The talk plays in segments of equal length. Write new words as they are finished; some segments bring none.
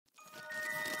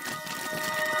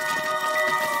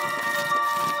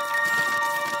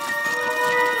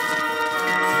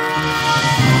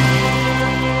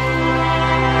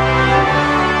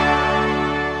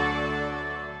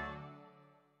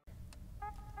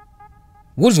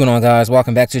What is going on, guys?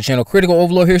 Welcome back to the channel. Critical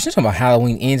Overlord here. Since I'm about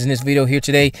Halloween ends in this video here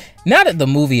today, now that the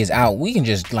movie is out, we can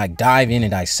just like dive in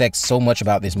and dissect so much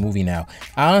about this movie now.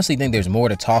 I honestly think there's more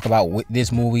to talk about with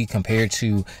this movie compared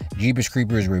to Jeepers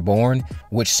Creepers Reborn,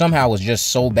 which somehow was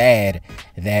just so bad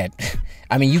that,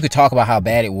 I mean, you could talk about how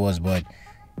bad it was, but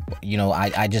you know,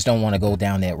 I just don't want to go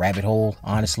down that rabbit hole,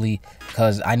 honestly,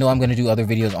 because I know I'm going to do other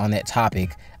videos on that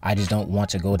topic. I just don't want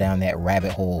to go down that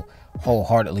rabbit hole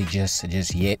wholeheartedly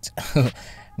just yet.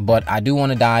 But I do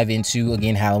want to dive into,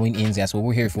 again, Halloween Ends. That's what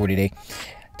we're here for today.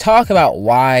 Talk about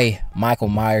why Michael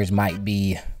Myers might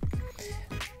be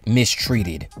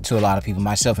mistreated to a lot of people,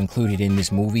 myself included, in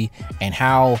this movie, and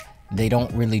how they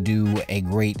don't really do a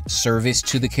great service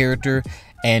to the character.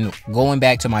 And going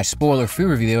back to my spoiler-free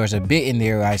review, there was a bit in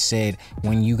there I said,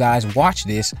 when you guys watch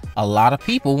this, a lot of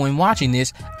people, when watching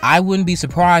this, I wouldn't be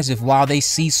surprised if while they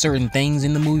see certain things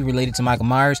in the movie related to Michael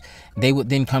Myers, they would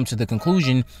then come to the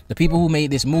conclusion, the people who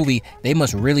made this movie, they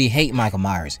must really hate Michael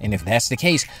Myers. And if that's the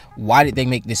case, why did they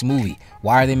make this movie?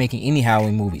 Why are they making any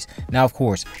Halloween movies? Now, of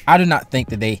course, I do not think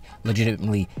that they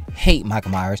legitimately hate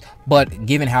Michael Myers, but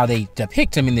given how they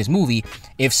depict him in this movie,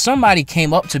 if somebody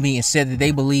came up to me and said that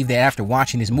they believe that after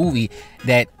watching this movie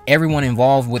that everyone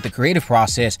involved with the creative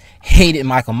process hated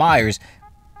Michael Myers,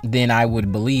 then I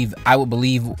would believe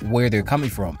where they're coming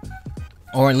from,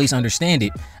 or at least understand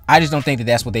it. I just don't think that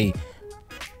that's what the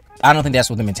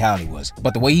mentality was.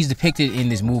 But the way he's depicted in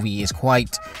this movie is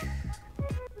quite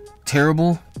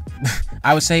terrible,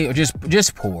 I would say, or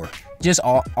just poor, just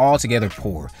altogether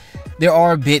poor. There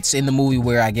are bits in the movie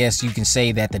where I guess you can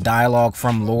say that the dialogue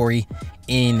from Laurie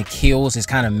in Kills is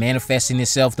kind of manifesting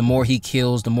itself. The more he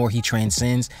kills, the more he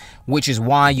transcends, which is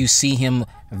why you see him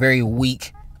very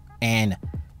weak and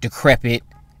decrepit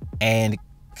and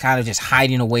kind of just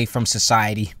hiding away from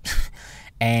society.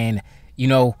 And you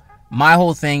know, my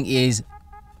whole thing is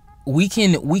we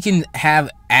can have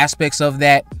aspects of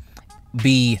that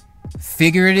be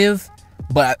figurative,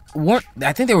 but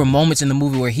I think there were moments in the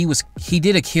movie where he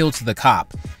did a kill to the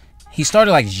cop. He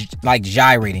started like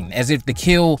gyrating as if the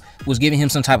kill was giving him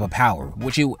some type of power,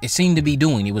 which it seemed to be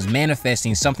doing. It was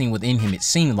manifesting something within him, it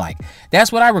seemed like.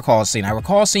 That's what I recall seeing. I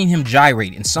recall seeing him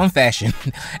gyrate in some fashion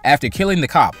after killing the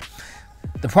cop.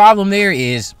 The problem there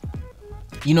is,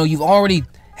 you know, you've already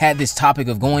had this topic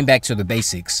of going back to the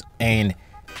basics and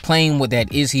playing with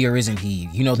that is he or isn't he.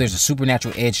 You know, there's a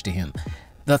supernatural edge to him.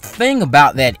 The thing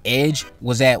about that edge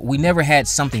was that we never had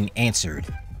something answered,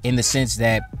 in the sense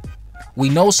that we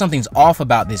know something's off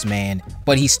about this man,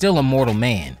 but he's still a mortal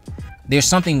man. There's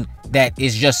something that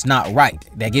is just not right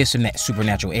that gives him that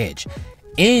supernatural edge.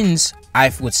 Ends,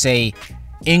 I would say,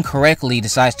 incorrectly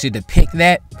decides to depict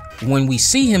that when we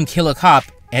see him kill a cop,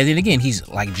 and then again he's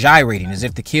like gyrating as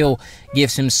if the kill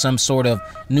gives him some sort of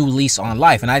new lease on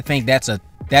life. And I think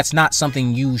that's not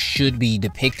something you should be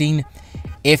depicting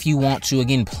if you want to,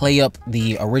 again, play up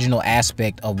the original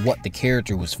aspect of what the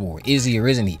character was for. Is he or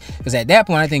isn't he? Because at that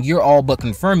point, I think you're all but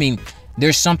confirming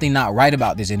there's something not right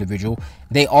about this individual.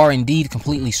 They are indeed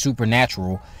completely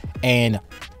supernatural. And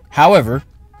however,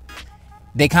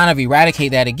 they kind of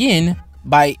eradicate that again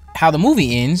by how the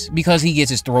movie ends, because he gets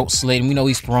his throat slit and we know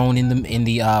he's thrown in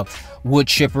the wood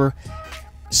chipper.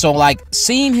 So like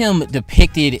seeing him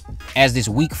depicted as this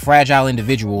weak, fragile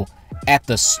individual at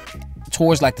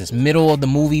towards like this middle of the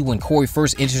movie when Corey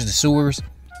first enters the sewers,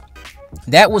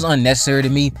 that was unnecessary to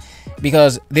me,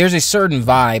 because there's a certain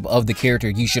vibe of the character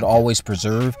you should always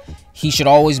preserve. He should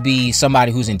always be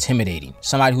somebody who's intimidating,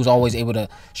 somebody who's always able to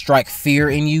strike fear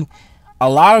in you. A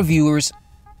lot of viewers,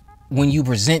 when you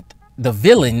present the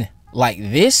villain like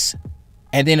this,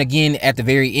 and then again at the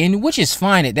very end, which is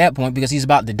fine at that point because he's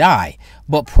about to die,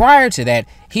 but prior to that,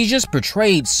 he's just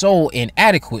portrayed so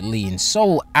inadequately and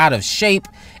so out of shape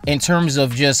in terms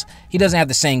of just, he doesn't have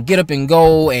the same get up and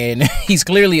go, and he's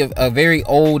clearly a very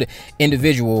old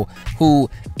individual who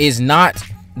is not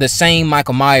the same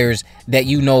Michael Myers that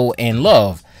you know and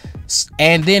love.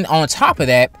 And then on top of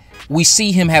that, we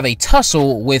see him have a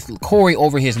tussle with Corey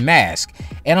over his mask,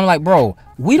 and I'm like, bro,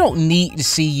 we don't need to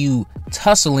see you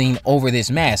tussling over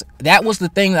this mask. That was the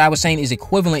thing that I was saying is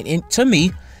equivalent to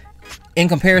me in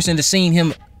comparison to seeing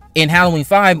him in Halloween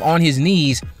 5 on his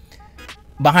knees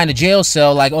behind a jail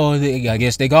cell, like, oh, I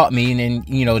guess they got me, and then,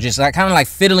 you know, just like kind of like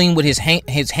fiddling with his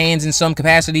hands in some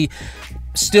capacity,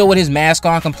 still with his mask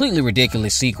on. Completely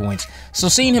ridiculous sequence. So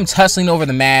seeing him tussling over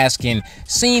the mask and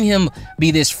seeing him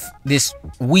be this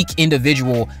weak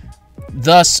individual,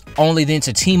 thus only then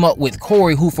to team up with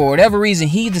Corey, who for whatever reason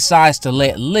he decides to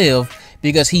let live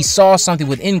because he saw something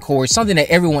within Corey, something that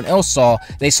everyone else saw.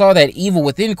 They saw that evil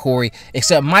within Corey,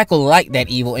 except Michael liked that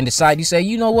evil and decided to say,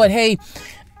 you know what, hey,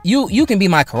 you can be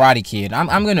my Karate Kid.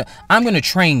 I'm gonna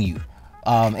train you.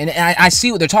 And I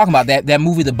see what they're talking about, that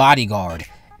movie The Bodyguard,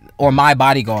 or My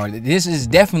Bodyguard. This is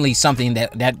definitely something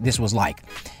that this was like.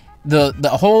 The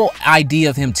whole idea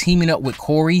of him teaming up with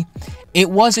Corey, it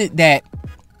wasn't that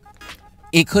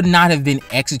it could not have been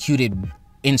executed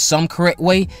in some correct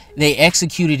way. They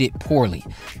executed it poorly.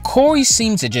 Corey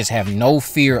seemed to just have no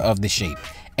fear of the shape,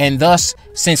 and thus,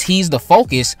 since he's the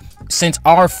focus, since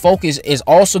our focus is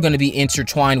also going to be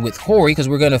intertwined with Corey, because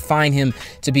we're going to find him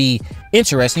to be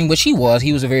interesting, which he was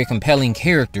a very compelling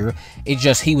character. It's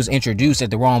just he was introduced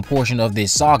at the wrong portion of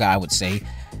this saga, I would say.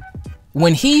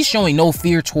 When he's showing no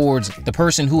fear towards the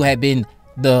person who had been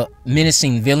the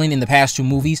menacing villain in the past 2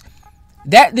 movies,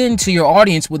 that then to your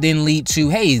audience would then lead to,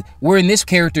 hey, we're in this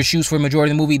character's shoes for a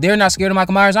majority of the movie. They're not scared of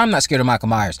Michael Myers. I'm not scared of Michael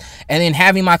Myers. And then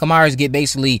having Michael Myers get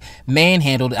basically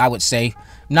manhandled, I would say,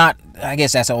 not, I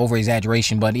guess that's an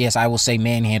over-exaggeration, but yes, I will say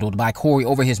manhandled by Corey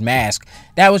over his mask.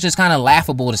 That was just kind of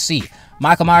laughable to see.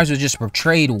 Michael Myers was just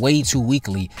portrayed way too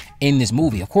weakly in this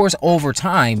movie. Of course, over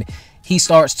time, he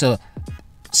starts to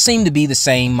seem to be the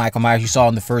same Michael Myers you saw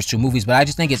in the first 2 movies, but I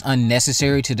just think it's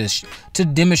unnecessary to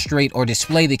demonstrate or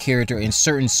display the character in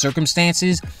certain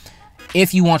circumstances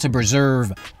if you want to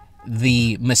preserve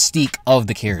the mystique of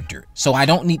the character. So I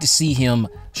don't need to see him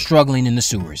struggling in the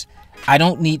sewers. I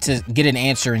don't need to get an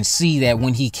answer and see that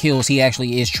when he kills, he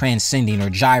actually is transcending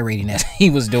or gyrating as he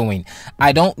was doing.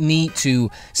 I don't need to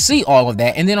see all of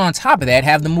that. And then on top of that,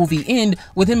 have the movie end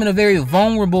with him in a very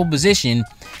vulnerable position,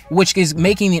 which is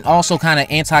making it also kind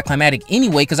of anticlimactic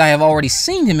anyway, because I have already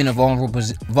seen him in a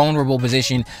vulnerable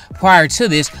position prior to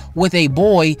this with a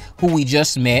boy who we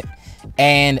just met.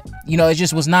 And, you know, it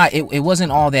just was not, it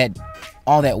wasn't all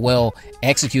that well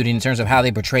executed in terms of how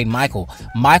they portrayed Michael.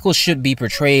 Michael should be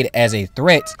portrayed as a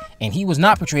threat, and he was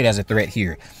not portrayed as a threat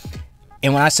here.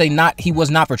 And when I say he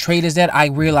was not portrayed as that, I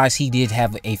realize he did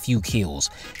have a few kills.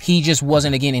 He just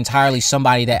wasn't, again, entirely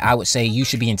somebody that I would say you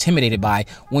should be intimidated by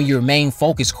when your main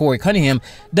focus, Corey Cunningham,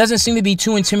 doesn't seem to be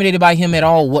too intimidated by him at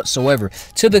all whatsoever,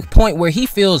 to the point where he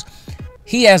feels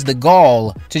he has the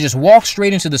gall to just walk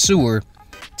straight into the sewer,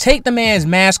 take the man's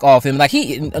mask off him, like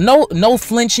no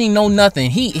flinching, no nothing.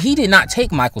 He did not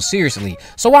take Michael seriously.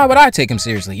 So why would I take him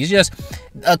seriously? It's just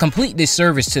a complete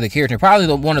disservice to the character. Probably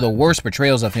one of the worst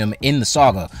portrayals of him in the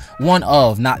saga. One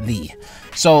of, not the.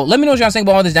 So let me know what y'all think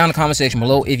about all this down in the comment section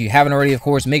below. If you haven't already, of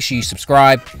course, make sure you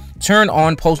subscribe. Turn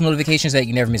on post notifications so that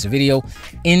you never miss a video.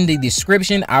 In the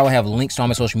description, I will have links to all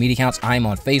my social media accounts. I am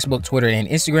on Facebook, Twitter, and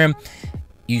Instagram.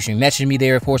 You should message me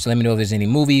there, of course, to let me know if there's any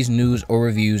movies, news, or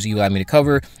reviews you'd like me to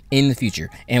cover in the future.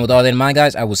 And with all that in mind,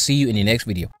 guys, I will see you in the next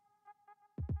video.